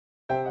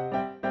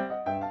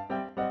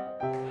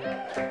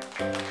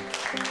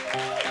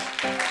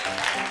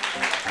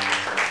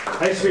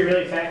I used to be a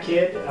really fat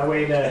kid. I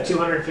weighed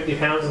 250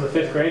 pounds in the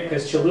 5th grade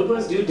because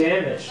chalupas do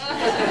damage.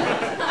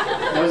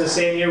 That was the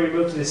same year we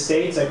moved to the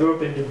States. I grew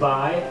up in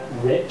Dubai.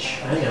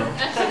 Rich, I know.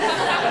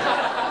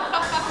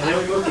 And then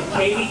we moved to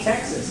Katy,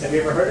 Texas. Have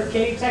you ever heard of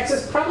Katy,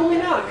 Texas? Probably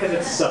not, because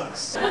it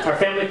sucks. Our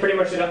family pretty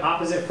much did the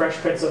opposite Fresh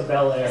Prince of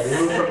Bel-Air. We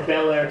moved from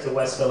Bel-Air to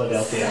West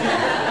Philadelphia.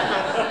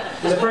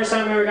 It was the first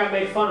time I ever got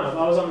made fun of.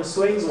 I was on the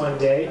swings one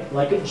day,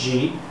 like a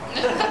G,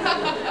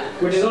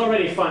 which is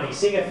already funny.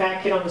 Seeing a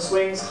fat kid on the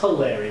swings,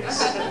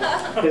 hilarious.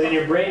 Because in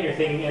your brain you're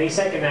thinking, any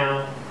second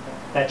now,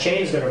 that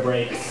chain's gonna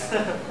break.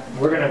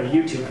 We're gonna have a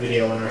YouTube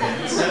video on our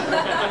hands.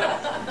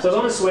 So I was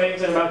on the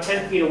swings, and about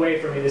 10 feet away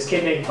from me, this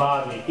kid named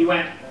Bobby. He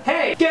went,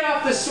 "Hey, get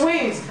off the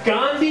swings,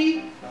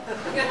 Gandhi!"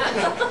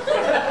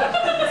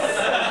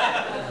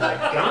 Like,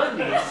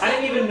 Gandhi? I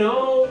didn't even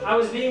know I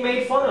was being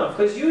made fun of,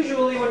 because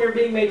usually when you're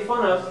being made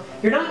fun of,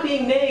 you're not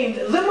being named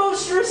the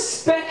most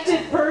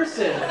respected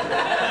person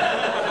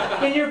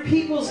in your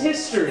people's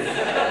history.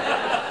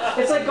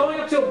 It's like going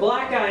up to a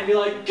black guy and be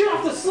like, "Get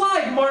off the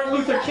slide, Martin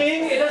Luther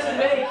King!" It doesn't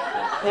make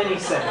any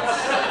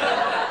sense.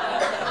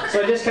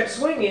 So I just kept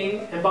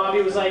swinging, and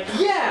Bobby was like,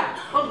 "Yeah,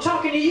 I'm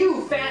talking to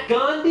you, Fat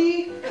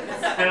Gandhi!"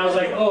 And I was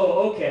like,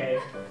 "Oh, okay.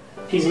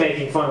 He's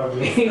making fun of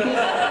me."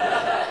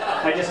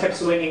 I just kept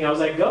swinging. I was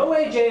like, "Go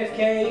away,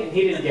 JFK," and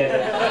he didn't get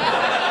it.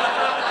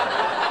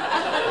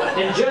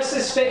 And just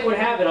as fate would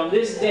have it, on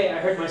this day, I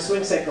heard my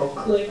swing set go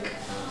click.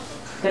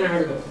 Then I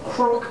heard it go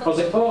crunk. I was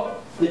like, "Oh,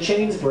 the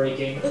chain's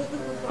breaking.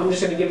 I'm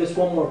just going to give this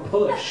one more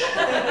push."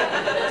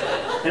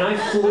 And I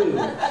flew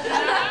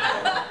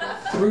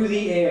through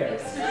the air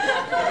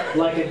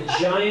like a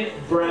giant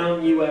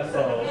brown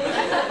UFO.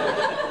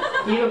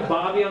 Even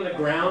Bobby on the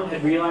ground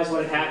had realized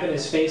what had happened.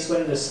 His face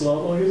went into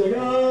slow-mo. He was like,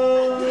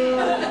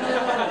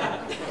 "Ah!"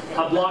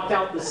 I blocked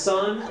out the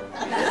sun.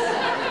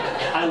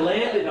 I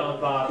landed on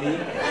Bobby.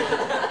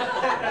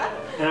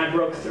 And I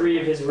broke 3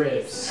 of his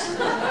ribs.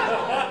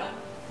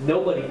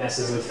 Nobody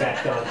messes with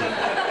Fat Gandhi.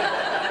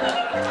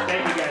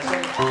 Thank you guys so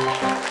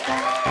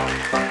much.